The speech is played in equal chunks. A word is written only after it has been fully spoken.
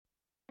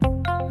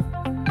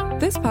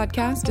This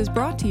podcast is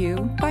brought to you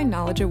by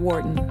Knowledge at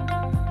Wharton.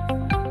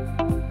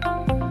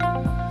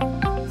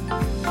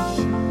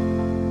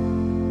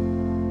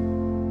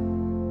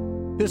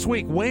 This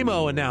week,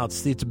 Waymo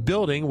announced it's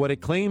building what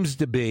it claims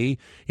to be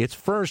its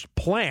first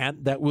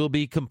plant that will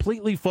be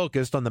completely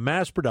focused on the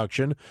mass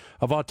production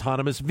of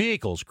autonomous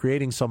vehicles,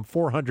 creating some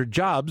 400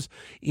 jobs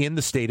in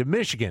the state of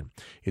Michigan.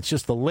 It's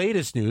just the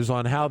latest news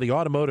on how the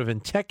automotive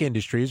and tech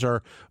industries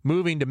are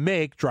moving to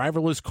make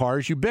driverless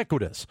cars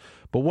ubiquitous.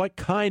 But what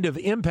kind of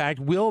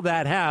impact will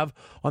that have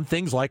on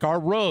things like our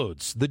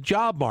roads, the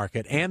job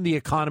market, and the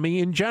economy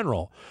in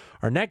general?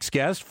 Our next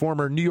guest,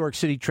 former New York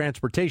City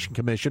Transportation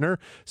Commissioner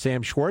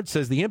Sam Schwartz,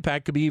 says the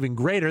impact could be even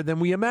greater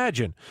than we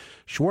imagine.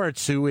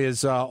 Schwartz, who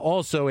is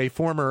also a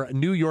former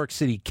New York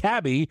City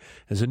cabbie,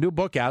 has a new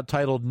book out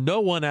titled No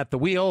One at the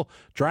Wheel,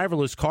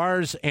 Driverless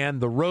Cars and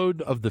the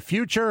Road of the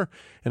Future.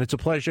 And it's a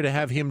pleasure to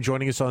have him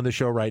joining us on the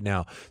show right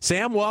now.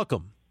 Sam,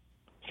 welcome.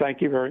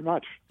 Thank you very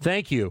much.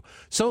 Thank you.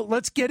 So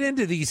let's get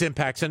into these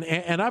impacts.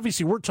 And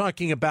obviously we're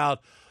talking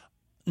about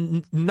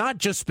not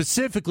just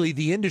specifically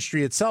the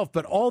industry itself,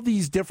 but all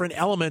these different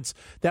elements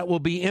that will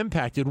be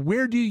impacted.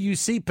 Where do you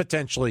see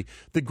potentially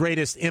the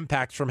greatest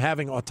impacts from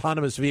having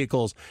autonomous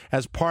vehicles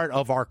as part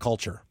of our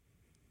culture?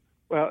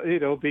 Well,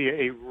 it'll be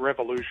a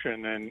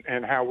revolution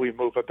in how we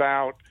move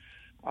about.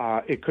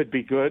 It could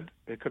be good.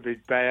 It could be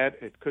bad.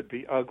 It could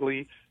be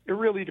ugly. It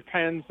really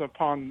depends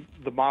upon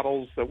the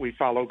models that we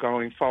follow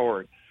going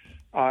forward.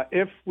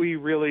 If we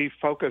really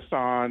focus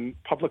on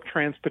public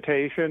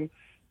transportation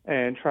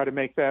and try to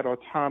make that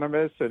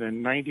autonomous, and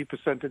in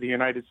 90% of the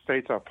United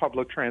States, our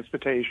public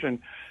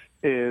transportation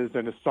is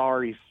in a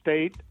sorry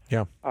state.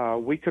 Yeah.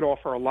 We could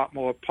offer a lot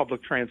more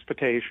public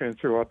transportation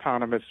through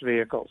autonomous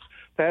vehicles.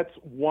 That's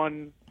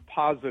one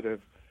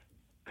positive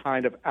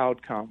kind of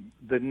outcome.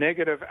 The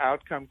negative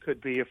outcome could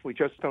be if we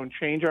just don't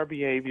change our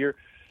behavior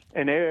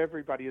and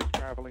everybody is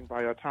traveling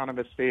by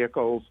autonomous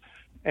vehicles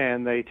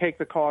and they take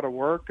the car to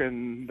work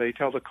and they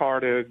tell the car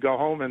to go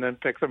home and then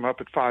pick them up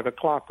at 5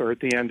 o'clock or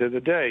at the end of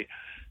the day.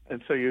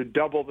 And so you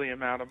double the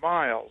amount of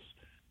miles.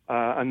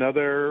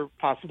 Another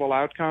possible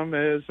outcome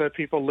is that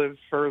people live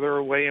further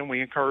away, and we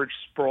encourage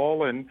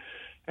sprawl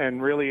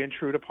and really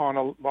intrude upon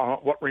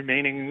what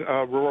remaining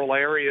rural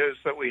areas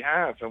that we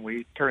have, and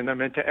we turn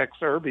them into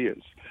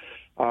exurbias.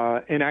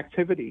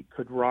 Inactivity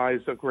could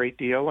rise a great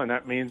deal, and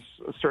that means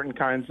certain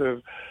kinds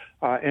of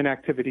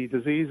inactivity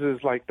diseases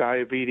like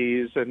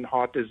diabetes and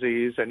heart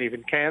disease and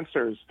even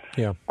cancers.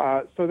 Yeah.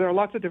 So there are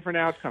lots of different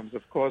outcomes.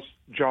 Of course,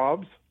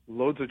 jobs.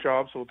 Loads of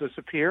jobs will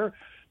disappear.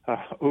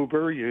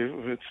 Uber,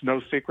 it's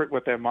no secret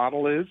what their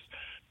model is.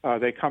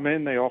 They come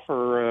in, they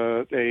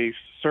offer a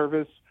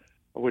service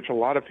which a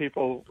lot of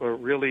people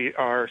really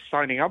are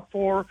signing up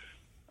for,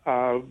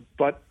 and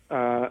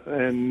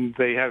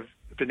they have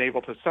been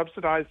able to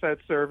subsidize that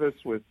service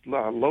with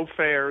low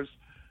fares.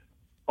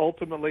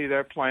 Ultimately,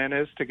 their plan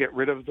is to get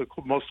rid of the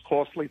most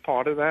costly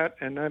part of that,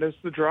 and that is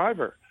the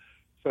driver.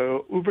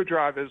 So Uber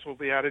drivers will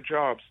be out of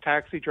jobs,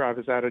 taxi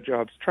drivers out of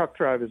jobs, truck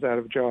drivers out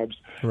of jobs.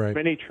 Right.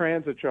 Many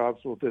transit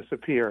jobs will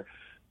disappear.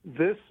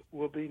 This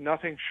will be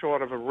nothing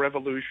short of a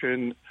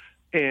revolution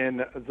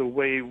in the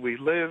way we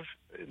live,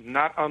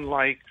 not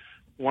unlike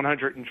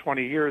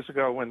 120 years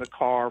ago when the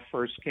car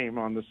first came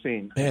on the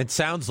scene. And it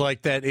sounds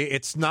like that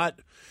it's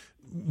not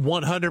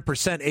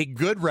 100% a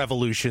good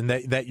revolution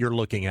that you're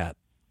looking at.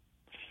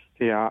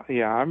 Yeah.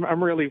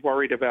 I'm really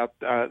worried about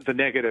the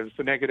negatives.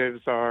 The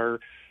negatives are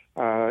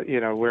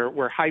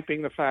we're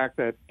hyping the fact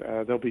that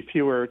there'll be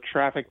fewer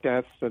traffic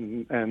deaths,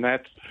 and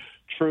that's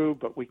true,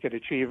 but we could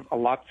achieve a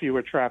lot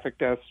fewer traffic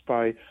deaths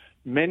by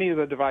many of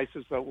the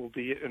devices that will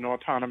be in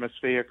autonomous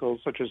vehicles,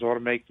 such as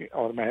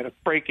automatic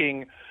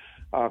braking,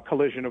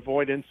 collision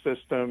avoidance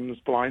systems,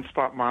 blind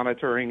spot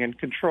monitoring and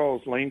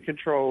controls, lane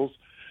controls.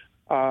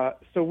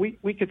 So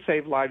we could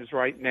save lives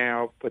right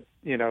now, but,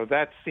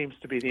 that seems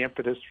to be the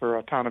impetus for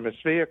autonomous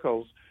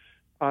vehicles.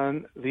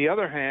 On the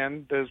other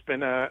hand, there's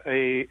been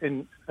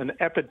an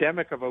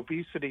epidemic of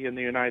obesity in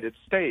the United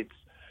States,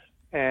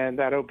 and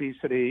that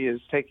obesity is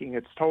taking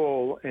its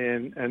toll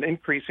in an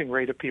increasing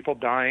rate of people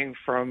dying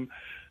from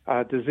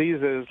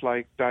diseases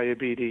like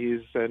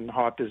diabetes and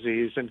heart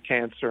disease and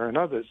cancer and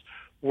others.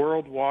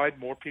 Worldwide,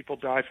 more people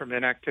die from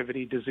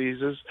inactivity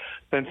diseases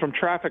than from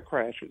traffic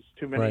crashes.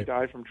 Too many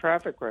die from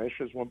traffic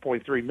crashes,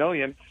 1.3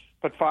 million,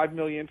 but 5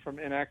 million from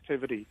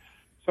inactivity.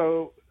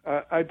 So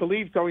I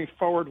believe going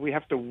forward we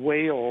have to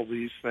weigh all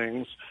these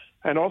things.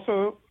 And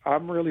also,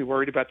 I'm really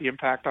worried about the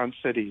impact on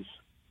cities.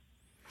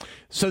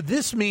 So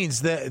this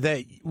means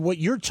that what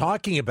you're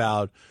talking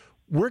about,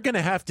 we're going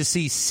to have to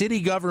see city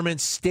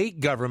governments,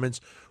 state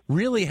governments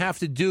really have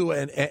to do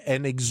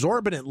an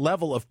exorbitant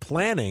level of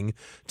planning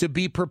to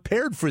be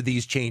prepared for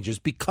these changes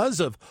because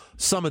of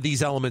some of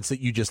these elements that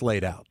you just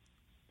laid out.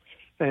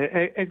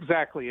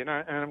 Exactly, and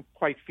I'm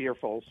quite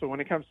fearful. So when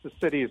it comes to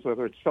cities,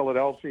 whether it's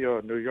Philadelphia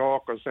or New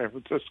York or San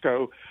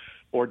Francisco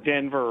or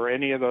Denver or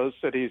any of those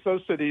cities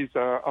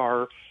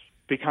are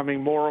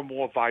becoming more and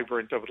more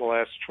vibrant over the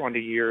last 20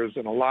 years,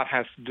 and a lot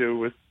has to do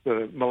with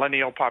the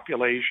millennial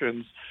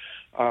populations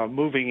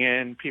moving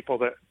in, people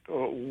that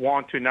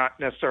want to not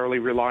necessarily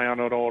rely on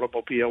an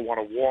automobile, want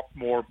to walk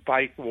more,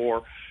 bike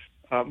more,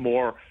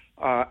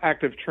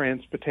 active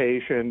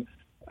transportation.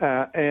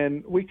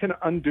 And we can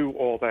undo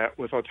all that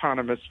with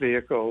autonomous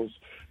vehicles.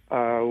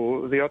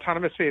 The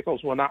autonomous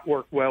vehicles will not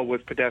work well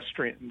with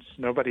pedestrians.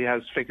 Nobody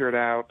has figured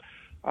out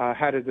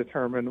how to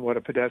determine what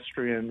a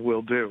pedestrian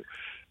will do.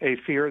 A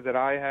fear that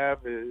I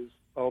have is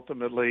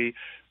ultimately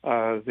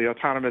the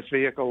autonomous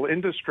vehicle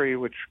industry,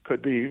 which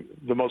could be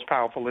the most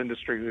powerful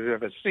industry we've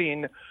ever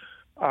seen,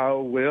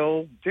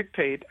 will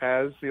dictate,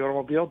 as the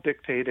automobile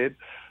dictated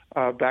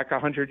back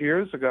 100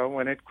 years ago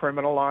when it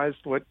criminalized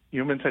what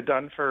humans had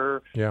done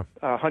for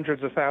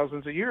hundreds of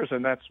thousands of years,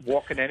 and that's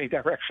walk in any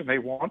direction they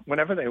want,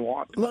 whenever they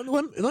want.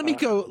 Let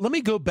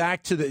me go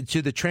back to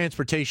the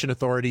transportation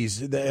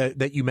authorities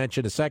that you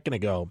mentioned a second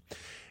ago.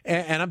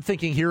 And I'm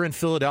thinking here in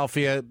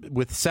Philadelphia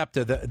with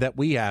SEPTA that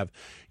we have,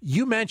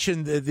 you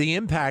mentioned the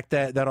impact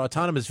that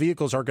autonomous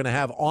vehicles are going to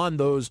have on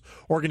those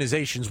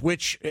organizations,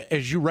 which,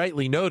 as you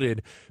rightly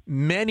noted,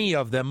 many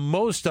of them,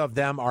 most of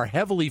them are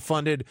heavily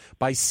funded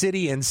by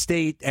city and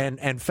state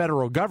and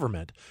federal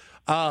government.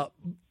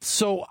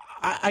 So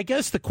I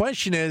guess the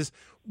question is,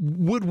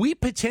 would we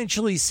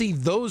potentially see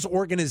those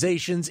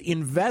organizations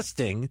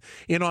investing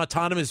in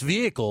autonomous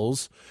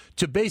vehicles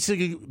to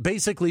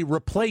basically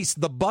replace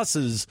the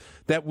buses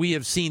that we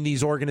have seen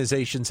these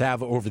organizations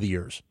have over the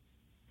years?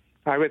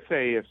 I would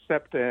say if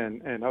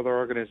SEPTA and other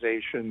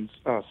organizations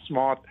are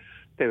smart,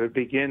 they would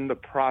begin the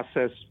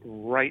process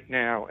right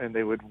now, and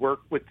they would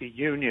work with the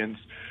unions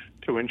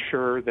to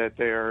ensure that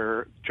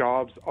their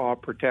jobs are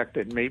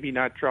protected. Maybe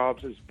not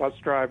jobs as bus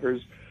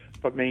drivers,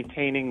 but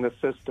maintaining the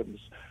systems.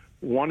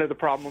 One of the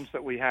problems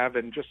that we have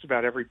in just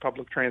about every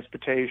public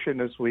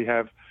transportation is we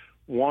have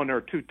one or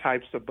two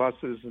types of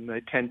buses, and they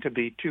tend to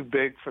be too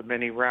big for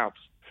many routes.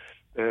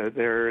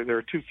 There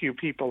are too few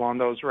people on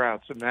those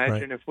routes.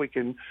 Imagine if we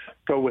can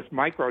go with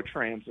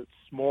microtransit,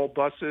 small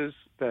buses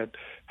that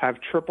have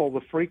triple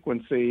the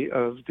frequency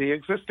of the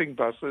existing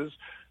buses,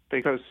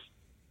 because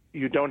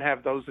you don't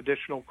have those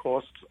additional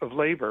costs of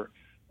labor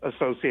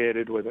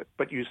associated with it.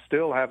 But you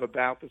still have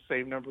about the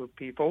same number of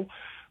people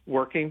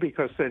working,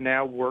 because they're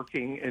now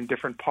working in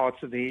different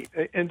parts of the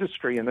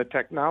industry, in the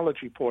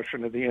technology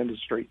portion of the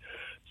industry.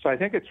 So I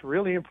think it's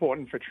really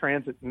important for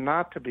transit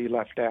not to be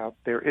left out.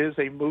 There is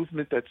a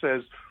movement that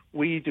says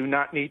we do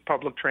not need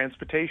public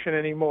transportation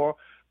anymore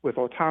with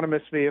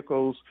autonomous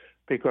vehicles,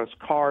 because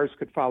cars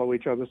could follow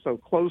each other so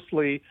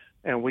closely,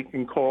 and we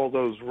can call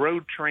those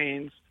road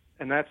trains,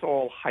 and that's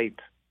all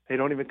hype. They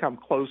don't even come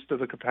close to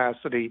the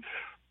capacity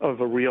of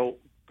a real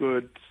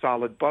good,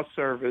 solid bus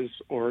service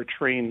or a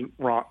train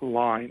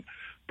line.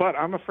 But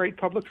I'm afraid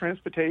public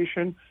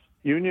transportation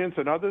unions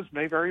and others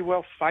may very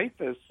well fight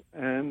this,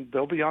 and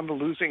they'll be on the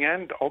losing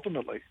end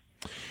ultimately.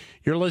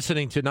 You're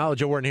listening to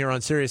Knowledge at Wharton here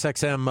on Sirius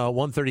XM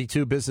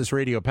 132 Business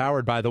Radio,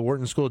 powered by the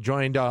Wharton School,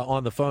 joined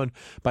on the phone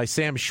by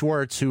Sam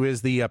Schwartz, who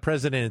is the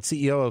president and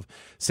CEO of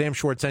Sam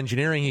Schwartz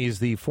Engineering. He is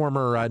the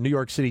former New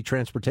York City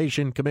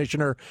Transportation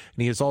Commissioner,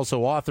 and he is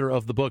also author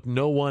of the book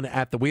No One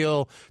at the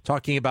Wheel,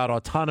 talking about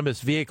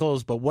autonomous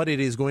vehicles, but what it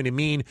is going to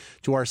mean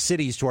to our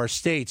cities, to our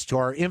states, to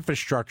our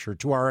infrastructure,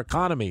 to our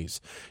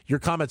economies. Your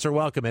comments are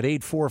welcome at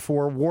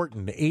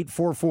 844-WHARTON,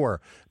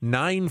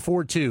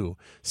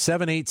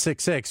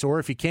 844-942-7866, or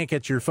if you can't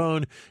get to your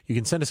phone, you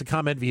can send us a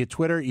comment via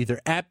Twitter, either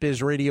at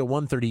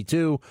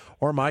BizRadio132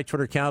 or my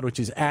Twitter account, which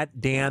is at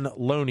Dan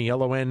Loney,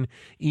 Loney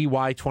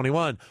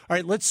 21. All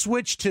right, let's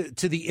switch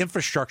to the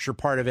infrastructure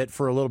part of it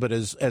for a little bit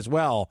as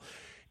well.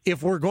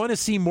 If we're going to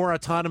see more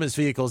autonomous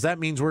vehicles, that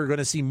means we're going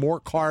to see more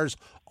cars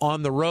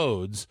on the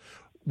roads.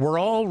 We're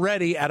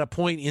already at a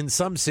point in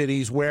some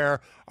cities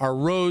where our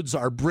roads,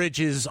 our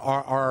bridges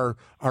are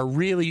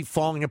really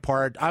falling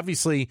apart.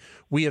 Obviously,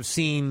 we have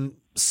seen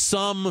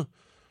some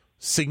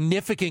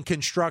significant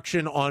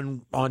construction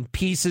on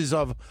pieces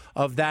of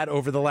that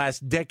over the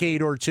last decade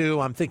or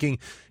two. I'm thinking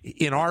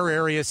in our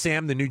area,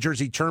 Sam, the New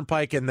Jersey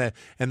Turnpike and the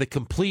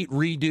complete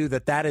redo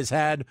that has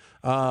had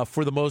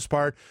for the most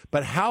part.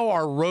 But how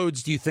are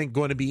roads, do you think,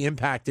 going to be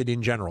impacted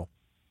in general?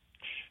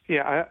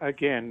 Yeah,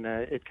 again,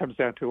 it comes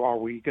down to, are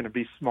we going to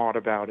be smart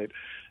about it?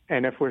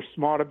 And if we're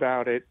smart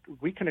about it,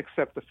 we can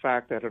accept the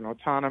fact that an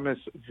autonomous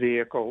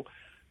vehicle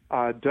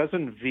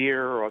doesn't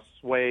veer or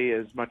sway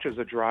as much as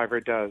a driver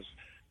does.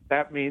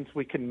 That means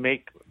we can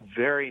make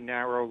very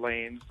narrow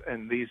lanes,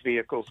 and these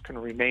vehicles can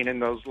remain in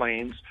those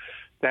lanes.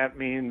 That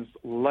means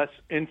less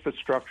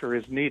infrastructure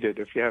is needed.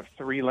 If you have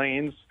 3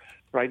 lanes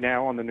right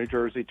now on the New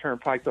Jersey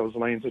Turnpike, those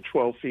lanes are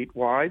 12 feet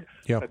wide.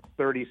 Yep. That's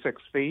 36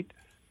 feet.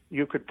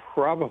 You could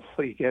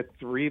probably get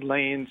 3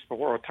 lanes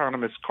for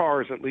autonomous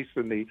cars, at least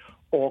in the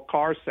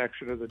all-car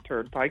section of the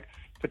Turnpike,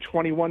 to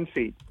 21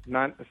 feet,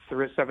 not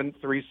 3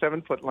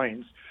 7-foot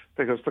lanes,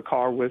 because the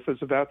car width is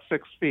about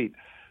 6 feet.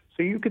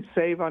 So you could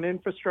save on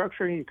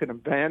infrastructure. You could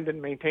abandon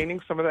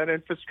maintaining some of that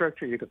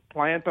infrastructure. You could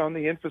plant on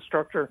the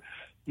infrastructure.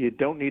 You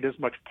don't need as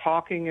much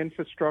parking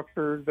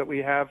infrastructure that we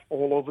have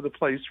all over the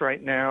place right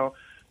now.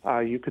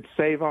 You could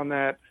save on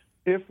that.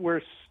 If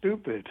we're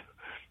stupid,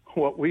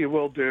 what we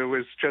will do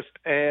is just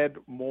add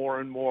more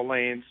and more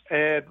lanes,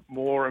 add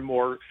more and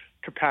more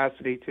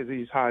capacity to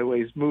these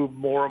highways, move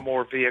more and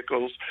more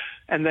vehicles,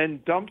 and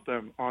then dump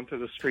them onto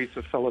the streets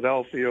of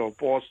Philadelphia or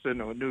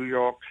Boston or New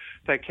York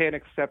that can't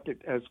accept it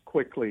as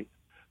quickly.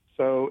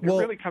 So it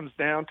really comes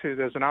down to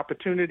there's an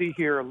opportunity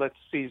here. Let's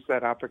seize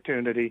that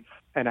opportunity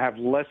and have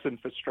less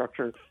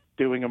infrastructure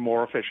doing a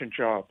more efficient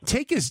job.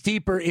 Take us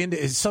deeper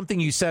into something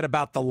you said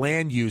about the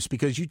land use,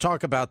 because you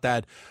talk about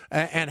that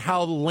and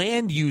how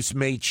land use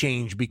may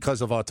change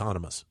because of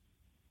autonomous.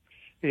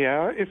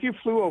 Yeah, if you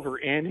flew over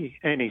any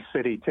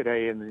city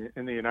today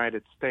in the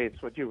United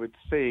States, what you would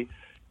see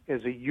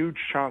is a huge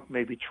chunk,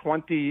 maybe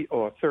 20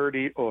 or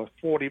 30 or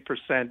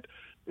 40%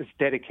 is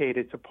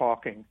dedicated to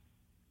parking.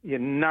 You're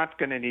not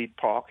going to need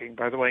parking.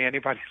 By the way,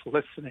 anybody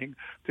listening,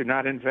 do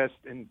not invest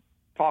in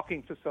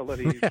parking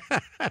facilities.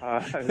 You're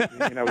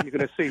going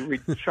to see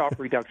sharp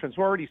reductions.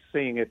 We're already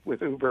seeing it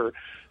with Uber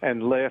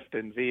and Lyft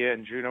and Via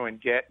and Juno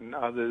and Get and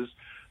others.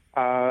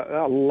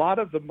 A lot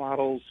of the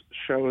models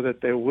show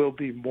that there will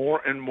be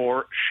more and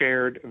more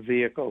shared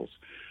vehicles.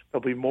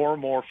 There'll be more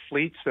and more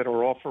fleets that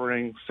are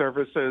offering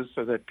services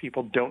so that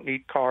people don't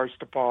need cars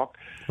to park.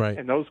 Right.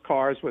 And those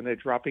cars, when they're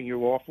dropping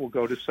you off, will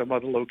go to some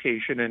other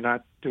location and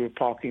not to a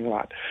parking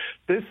lot.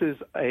 This is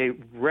a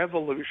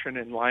revolution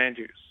in land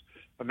use.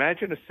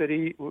 Imagine a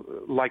city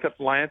like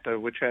Atlanta,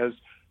 which has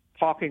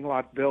parking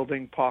lot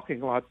building,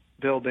 parking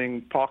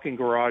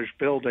garage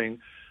building.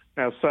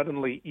 Now,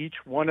 suddenly, each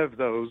one of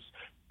those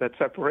that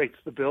separates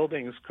the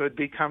buildings could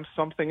become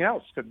something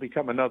else, could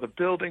become another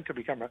building, could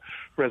become a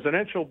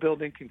residential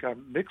building, could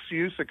become mixed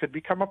use, it could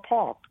become a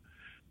park.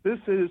 This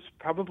is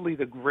probably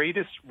the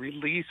greatest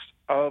release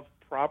of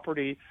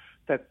property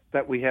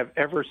that we have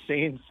ever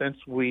seen since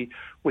we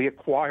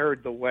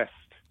acquired the West.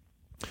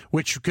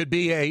 Which could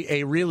be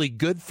a really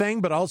good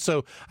thing, but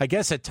also, I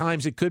guess at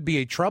times it could be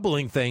a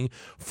troubling thing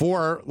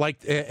for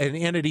like an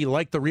entity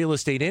like the real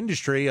estate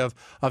industry of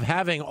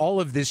having all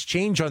of this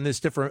change on these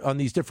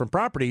different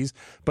properties,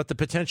 but the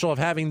potential of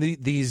having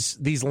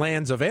these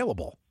lands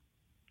available.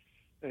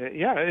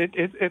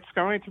 It's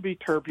going to be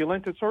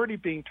turbulent. It's already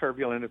being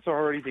turbulent. It's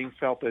already being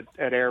felt at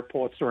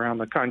airports around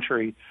the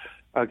country.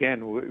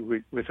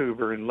 Again, with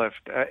Uber and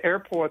Lyft,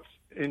 airports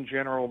in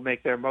general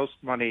make their most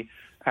money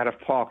out of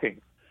parking.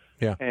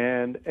 Yeah.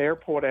 And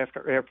airport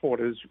after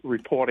airport is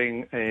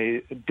reporting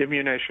a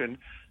diminution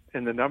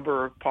in the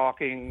number of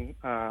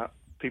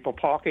people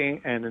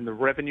parking and in the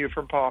revenue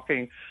from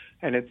parking,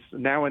 and it's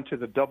now into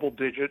the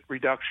double-digit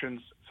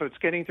reductions. So it's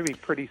getting to be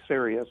pretty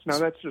serious. Now,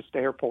 that's just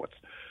airports.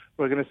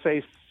 We're going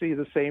to see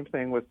the same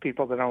thing with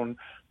people that own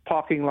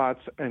parking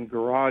lots and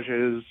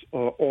garages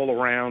all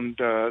around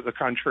the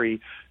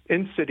country,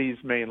 in cities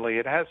mainly.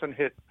 It hasn't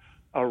hit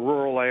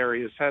rural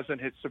areas,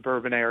 hasn't hit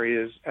suburban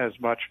areas as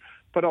much,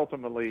 but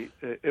ultimately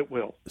it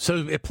will.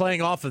 So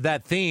playing off of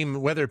that theme,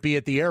 whether it be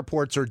at the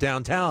airports or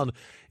downtown,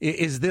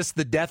 is this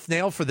the death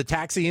nail for the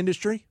taxi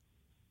industry?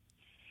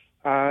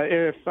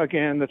 If,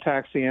 again, the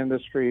taxi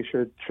industry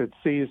should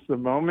seize the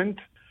moment,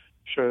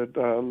 should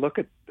look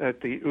at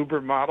the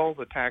Uber model,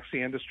 the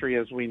taxi industry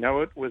as we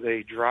know it, with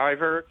a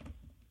driver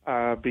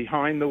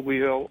behind the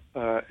wheel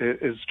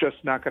is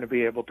just not going to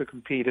be able to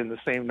compete in the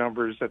same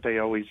numbers that they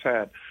always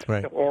had.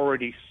 Right. They're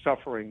already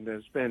suffering.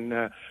 There's been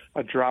a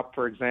drop,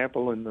 for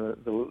example, in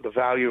the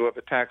value of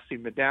a taxi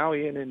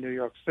medallion in New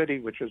York City,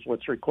 which is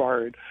what's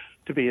required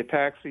to be a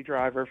taxi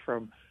driver,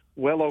 from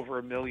well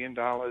over $1 million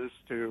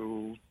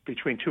to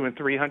between $200,000 and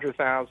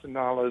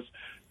 $300,000,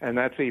 and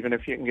that's even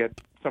if you can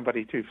get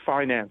somebody to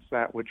finance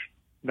that, which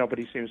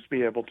nobody seems to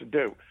be able to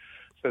do.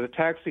 So the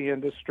taxi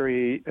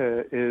industry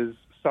is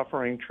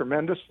suffering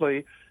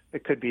tremendously.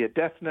 It could be a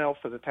death knell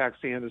for the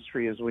taxi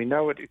industry as we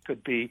know it. It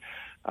could be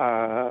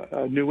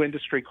a new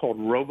industry called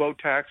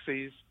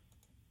robo-taxis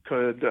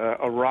could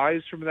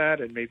arise from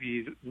that, and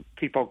maybe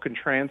people can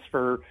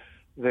transfer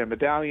their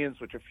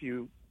medallions, which a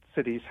few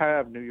cities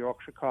have, New York,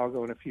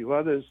 Chicago, and a few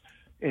others,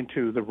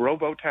 into the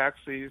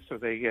robo-taxis so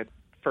they get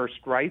first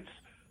rights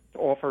to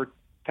offer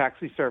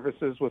taxi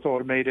services with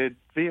automated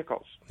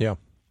vehicles. Yeah.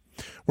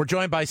 We're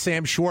joined by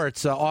Sam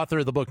Schwartz, author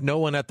of the book No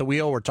One at the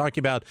Wheel. We're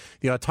talking about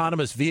the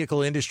autonomous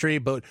vehicle industry,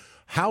 but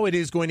how it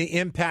is going to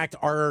impact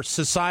our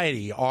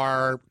society,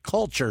 our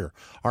culture,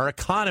 our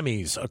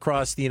economies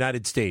across the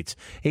United States.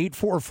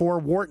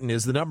 844-WHARTON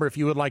is the number if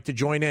you would like to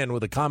join in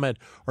with a comment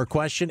or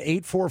question.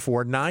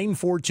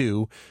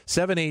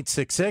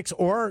 844-942-7866,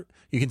 or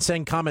you can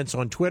send comments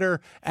on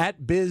Twitter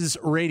at Biz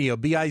Radio,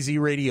 B-I-Z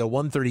Radio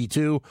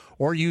 132,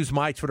 or use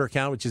my Twitter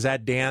account, which is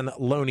at Dan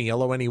Loney,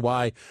 Loney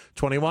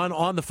 21.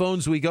 On the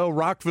phones we go.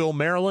 Rockville,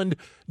 Maryland.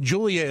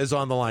 Julia is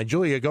on the line.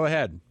 Julia, go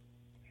ahead.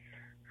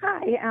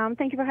 Hi,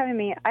 thank you for having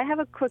me. I have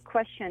a quick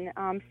question.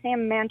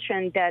 Sam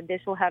mentioned that this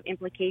will have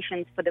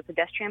implications for the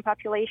pedestrian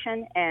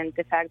population and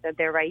the fact that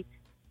their rights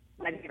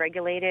might be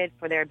regulated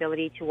for their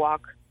ability to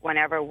walk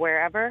whenever,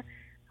 wherever.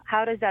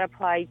 How does that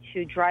apply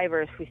to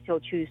drivers who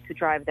still choose to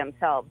drive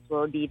themselves?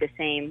 Will it be the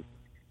same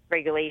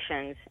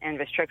regulations and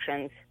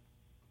restrictions?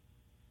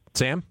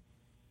 Sam?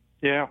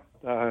 Yeah,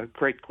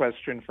 great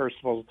question. First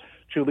of all,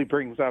 Julie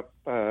brings up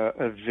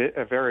a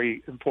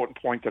very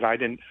important point that I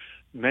didn't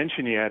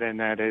mention yet, and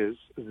that is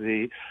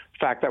the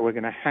fact that we're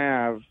going to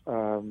have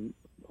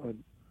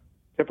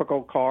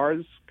typical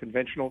cars,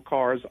 conventional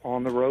cars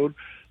on the road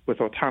with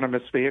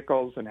autonomous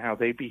vehicles and how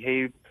they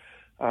behave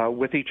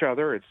with each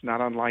other. It's not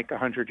unlike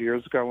 100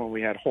 years ago when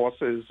we had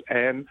horses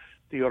and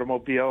the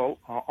automobile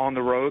on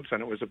the roads,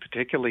 and it was a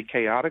particularly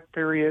chaotic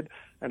period,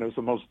 and it was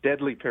the most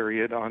deadly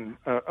period on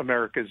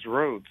America's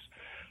roads.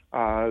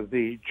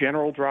 The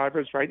general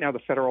drivers, right now the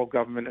federal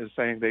government is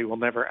saying they will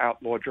never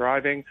outlaw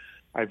driving.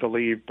 I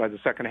believe by the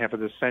second half of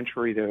this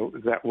century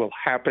that will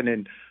happen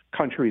in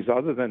countries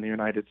other than the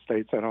United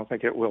States. I don't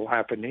think it will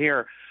happen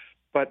here.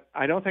 But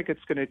I don't think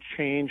it's going to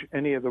change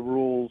any of the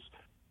rules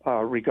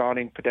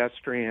regarding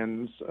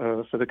pedestrians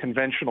for the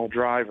conventional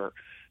driver.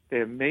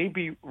 There may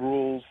be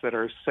rules that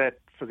are set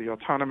for the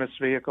autonomous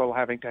vehicle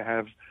having to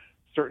have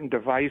certain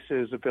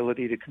devices,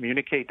 ability to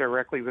communicate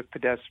directly with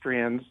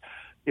pedestrians.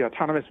 The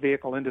autonomous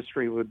vehicle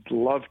industry would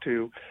love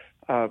to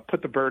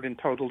put the burden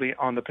totally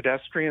on the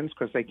pedestrians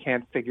because they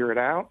can't figure it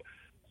out.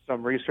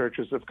 Some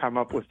researchers have come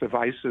up with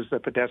devices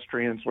that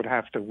pedestrians would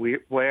have to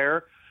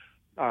wear.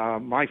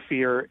 My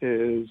fear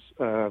is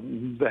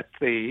that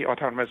the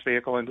autonomous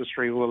vehicle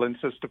industry will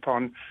insist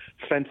upon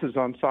fences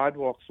on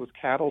sidewalks with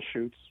cattle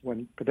chutes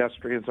when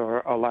pedestrians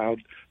are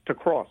allowed to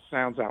cross.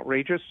 Sounds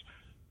outrageous,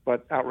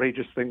 but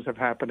outrageous things have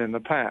happened in the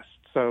past.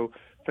 So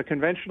for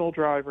conventional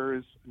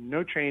drivers,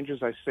 no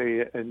changes I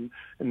see in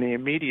the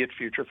immediate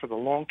future. For the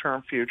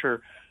long-term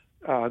future,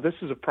 this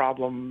is a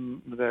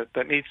problem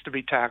that needs to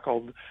be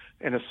tackled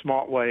in a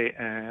smart way,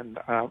 and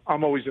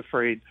I'm always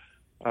afraid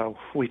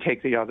we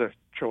take the other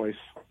choice.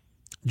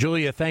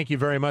 Julia, thank you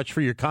very much for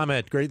your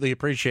comment. Greatly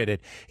appreciate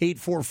it.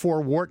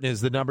 844-WHARTON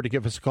is the number to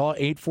give us a call,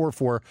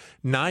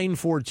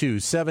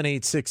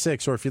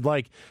 844-942-7866. Or if you'd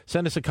like,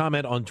 send us a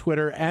comment on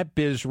Twitter at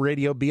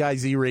BizRadio,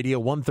 B-I-Z Radio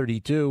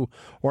 132,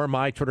 or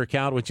my Twitter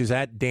account, which is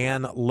at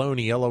Dan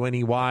Loney,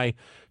 L-O-N-E-Y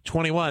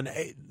 21.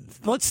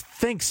 Let's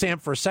think, Sam,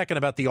 for a second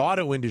about the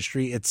auto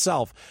industry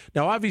itself.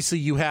 Now, obviously,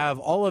 you have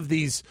all of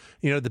these,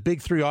 the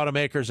big three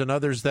automakers and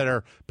others that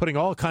are putting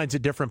all kinds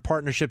of different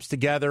partnerships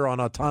together on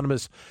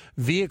autonomous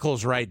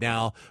vehicles right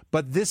now.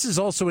 But this is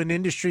also an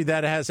industry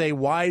that has a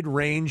wide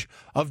range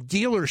of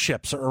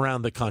dealerships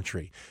around the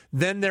country.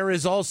 Then there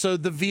is also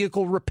the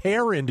vehicle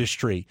repair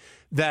industry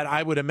that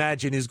I would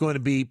imagine is going to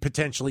be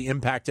potentially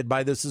impacted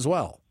by this as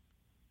well.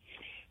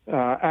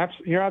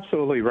 You're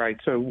absolutely right.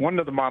 So one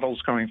of the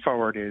models going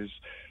forward is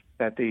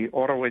that the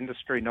auto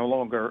industry no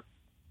longer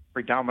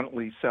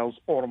predominantly sells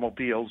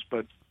automobiles,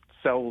 but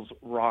sells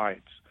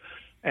rides.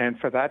 And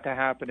for that to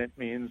happen, it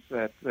means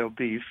that there'll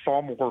be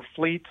far more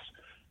fleets.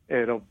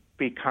 It'll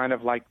be kind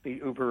of like the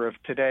Uber of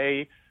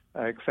today,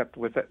 except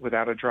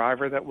without a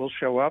driver that will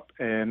show up.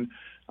 And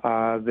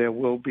there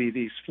will be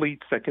these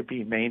fleets that could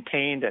be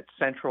maintained at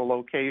central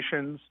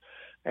locations.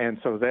 And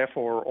so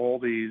therefore, all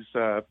these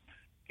gas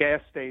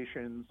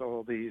stations,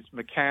 all these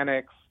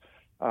mechanics,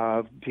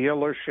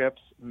 dealerships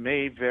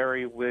may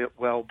very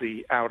well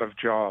be out of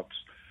jobs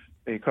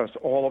because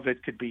all of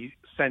it could be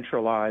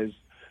centralized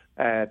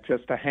at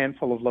just a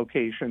handful of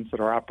locations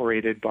that are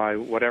operated by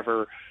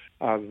whatever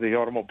the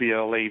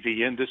automobile AV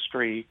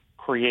industry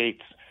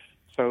creates.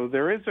 So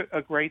there is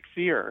a great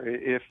fear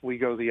if we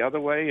go the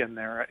other way, and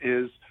there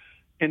is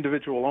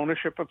individual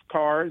ownership of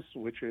cars,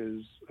 which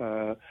is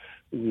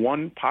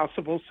one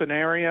possible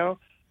scenario.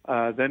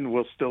 Then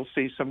we'll still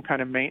see some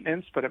kind of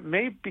maintenance, but it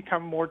may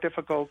become more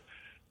difficult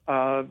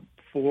to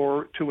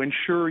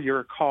insure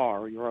your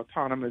car, your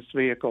autonomous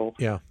vehicle,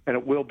 and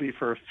it will be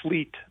for a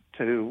fleet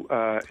to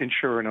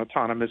insure an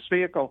autonomous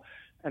vehicle.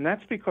 And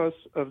that's because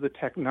of the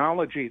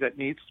technology that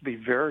needs to be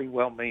very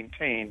well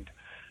maintained.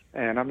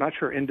 And I'm not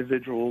sure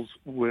individuals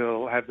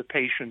will have the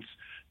patience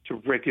to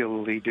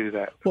regularly do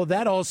that. Well,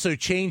 that also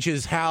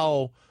changes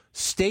how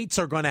states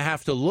are going to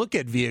have to look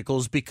at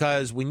vehicles,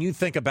 because when you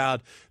think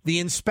about the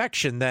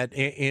inspection that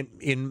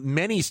in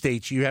many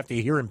states you have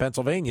to, here in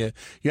Pennsylvania,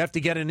 you have to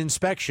get an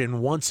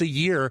inspection once a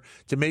year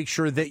to make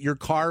sure that your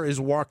car is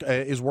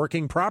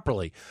working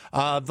properly.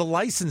 The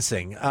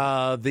licensing,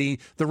 the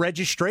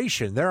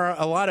registration, there are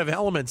a lot of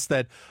elements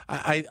that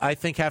I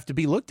think have to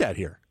be looked at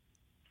here.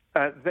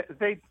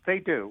 They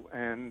do,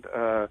 and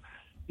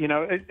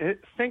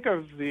think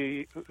of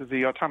the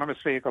autonomous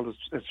vehicle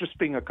as just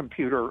being a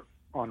computer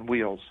on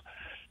wheels.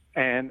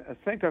 And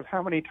think of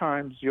how many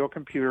times your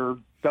computer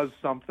does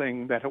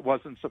something that it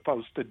wasn't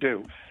supposed to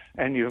do,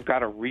 and you've got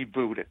to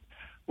reboot it.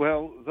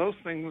 Well, those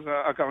things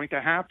are going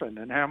to happen.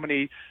 And how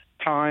many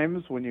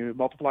times, when you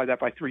multiply that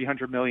by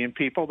 300 million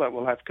people that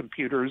will have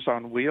computers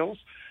on wheels,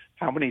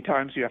 how many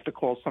times you have to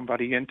call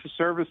somebody in to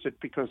service it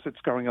because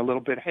it's going a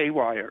little bit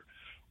haywire,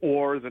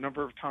 or the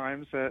number of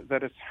times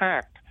that it's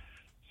hacked.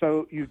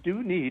 So you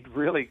do need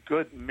really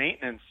good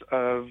maintenance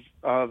of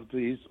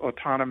these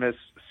autonomous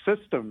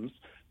systems,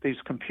 these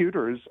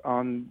computers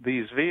on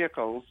these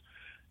vehicles,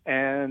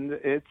 and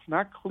it's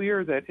not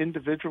clear that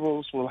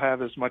individuals will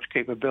have as much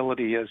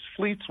capability as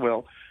fleets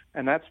will,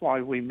 and that's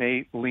why we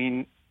may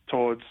lean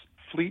towards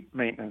fleet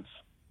maintenance.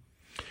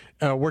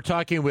 We're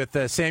talking with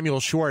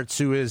Samuel Schwartz,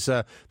 who is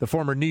the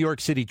former New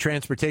York City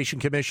Transportation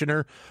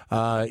Commissioner.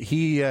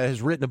 He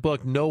has written a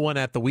book, No One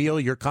at the Wheel.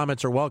 Your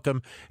comments are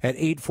welcome at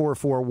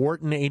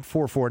 844-WHARTON,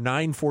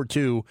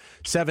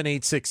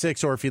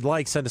 844-942-7866. Or if you'd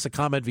like, send us a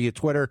comment via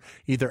Twitter,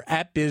 either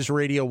at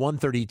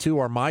BizRadio132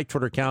 or my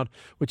Twitter account,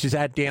 which is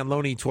at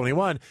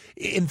DanLoney21.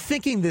 In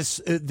thinking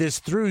this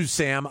through,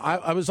 Sam,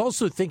 I was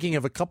also thinking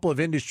of a couple of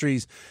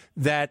industries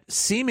that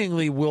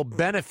seemingly will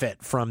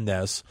benefit from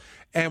this.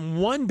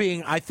 And one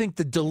being, I think,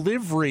 the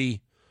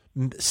delivery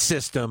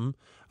system,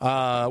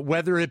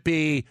 whether it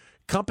be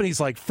companies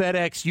like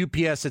FedEx,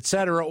 UPS, et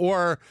cetera,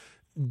 or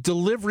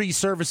delivery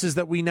services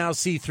that we now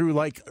see through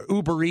like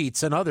Uber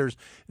Eats and others,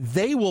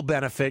 they will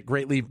benefit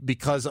greatly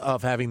because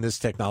of having this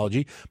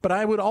technology. But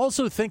I would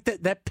also think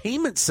that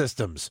payment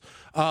systems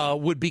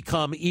would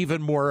become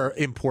even more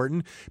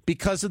important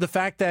because of the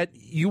fact that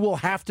you will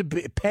have to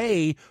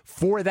pay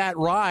for that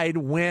ride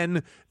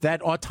when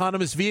that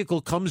autonomous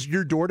vehicle comes to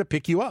your door to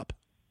pick you up.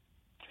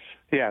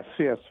 Yes.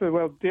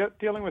 Well,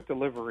 dealing with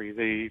delivery,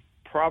 the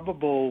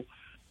probable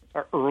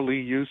early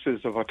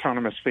uses of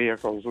autonomous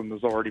vehicles, and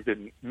there's already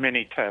been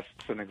many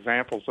tests and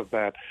examples of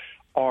that,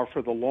 are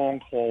for the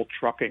long-haul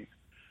trucking.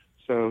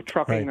 So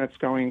trucking that's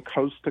going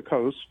coast to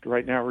coast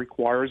right now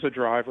requires that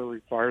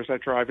driver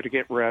to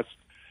get rest.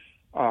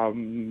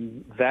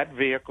 That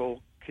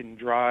vehicle can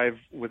drive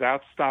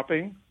without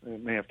stopping.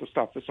 It may have to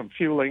stop for some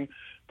fueling,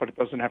 but it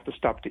doesn't have to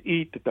stop to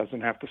eat. It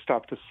doesn't have to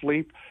stop to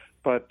sleep.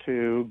 But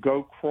to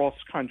go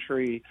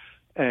cross-country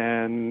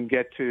and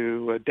get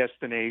to a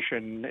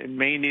destination, it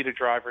may need a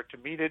driver to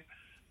meet it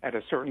at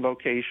a certain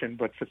location,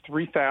 but for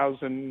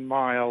 3,000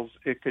 miles,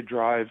 it could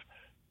drive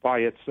by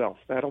itself.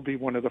 That'll be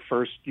one of the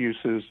first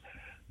uses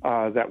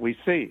that we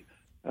see.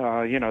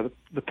 The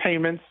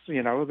payments,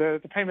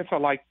 the payments are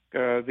like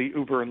the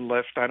Uber and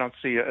Lyft. I don't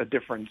see a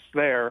difference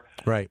there.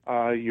 Right.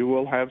 You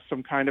will have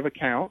some kind of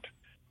account,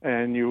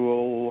 and you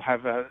will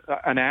have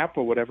an app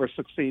or whatever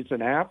succeeds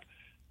an app,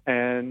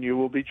 and you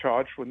will be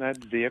charged when that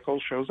vehicle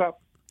shows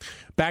up.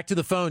 Back to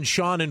the phone,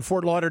 Sean in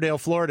Fort Lauderdale,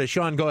 Florida.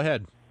 Sean, go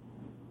ahead.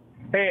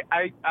 Hey,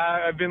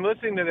 I've been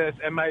listening to this,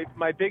 and my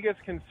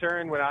biggest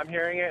concern when I'm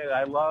hearing it, and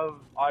I love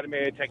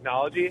automated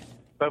technology,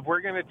 but if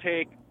we're going to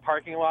take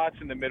parking lots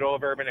in the middle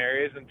of urban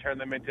areas and turn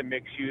them into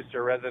mixed use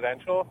or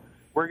residential,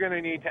 we're going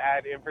to need to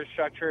add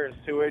infrastructure and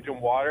sewage and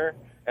water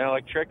and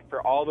electric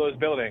for all those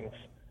buildings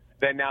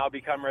that now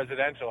become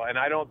residential. And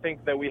I don't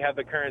think that we have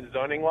the current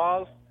zoning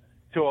laws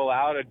to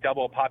allow to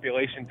double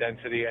population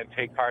density and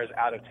take cars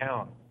out of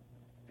town.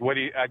 How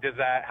does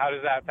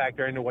that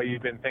factor into what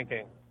you've been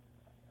thinking?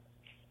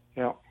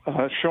 Yeah,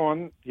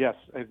 Sean, yes,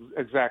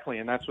 exactly,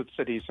 and that's what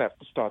cities have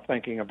to start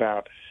thinking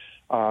about.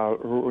 A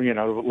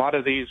lot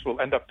of these will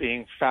end up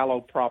being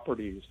fallow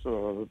properties,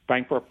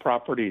 bankrupt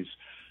properties,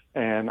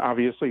 and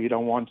obviously you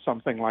don't want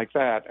something like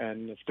that.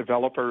 And if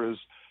developers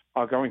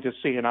are going to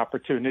see an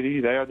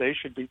opportunity there, they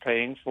should be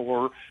paying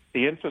for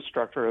the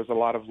infrastructure, as a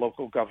lot of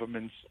local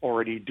governments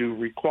already do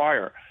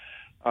require.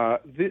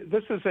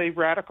 This is a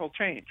radical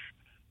change.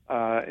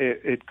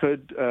 It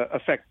could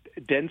affect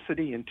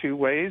density in two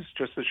ways,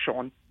 just as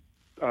Sean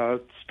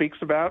speaks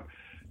about,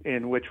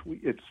 in which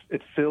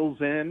it fills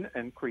in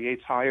and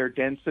creates higher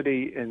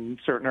density in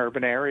certain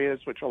urban areas,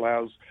 which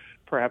allows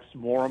perhaps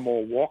more and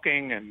more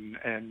walking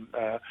and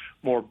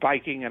more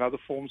biking and other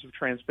forms of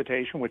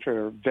transportation, which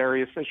are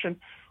very efficient.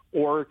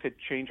 Or it could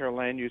change our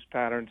land use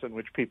patterns in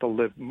which people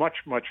live much,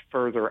 much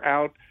further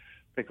out,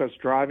 because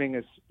driving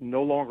is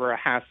no longer a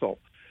hassle.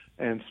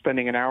 And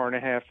spending an hour and a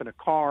half in a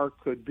car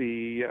could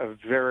be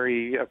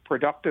very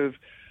productive.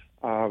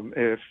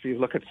 If you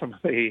look at some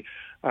of the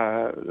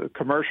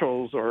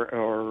commercials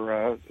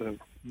or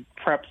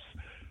preps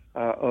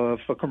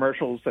for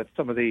commercials that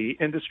some of the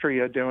industry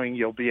are doing,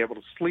 you'll be able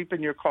to sleep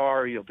in your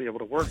car, you'll be able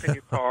to work in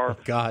your car,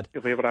 God.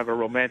 You'll be able to have a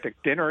romantic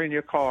dinner in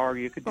your car,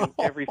 you can do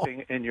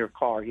everything in your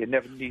car. You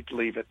never need to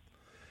leave it.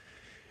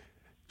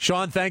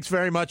 Sean, thanks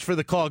very much for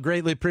the call.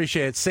 Greatly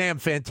appreciate it. Sam,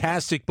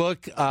 fantastic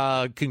book.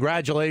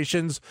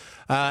 Congratulations.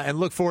 And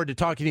look forward to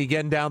talking to you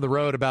again down the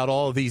road about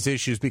all of these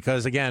issues,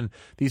 because, again,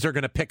 these are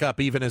going to pick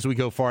up even as we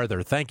go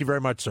farther. Thank you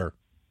very much, sir.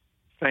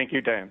 Thank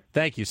you, Dan.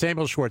 Thank you.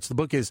 Samuel Schwartz. The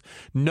book is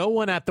No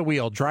One at the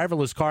Wheel,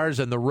 Driverless Cars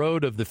and the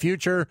Road of the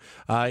Future.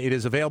 It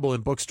is available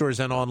in bookstores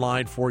and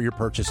online for your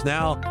purchase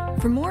now.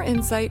 For more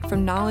insight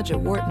from Knowledge at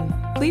Wharton,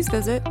 please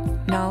visit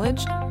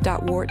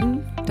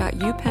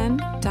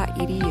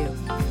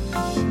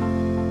knowledge.wharton.upenn.edu.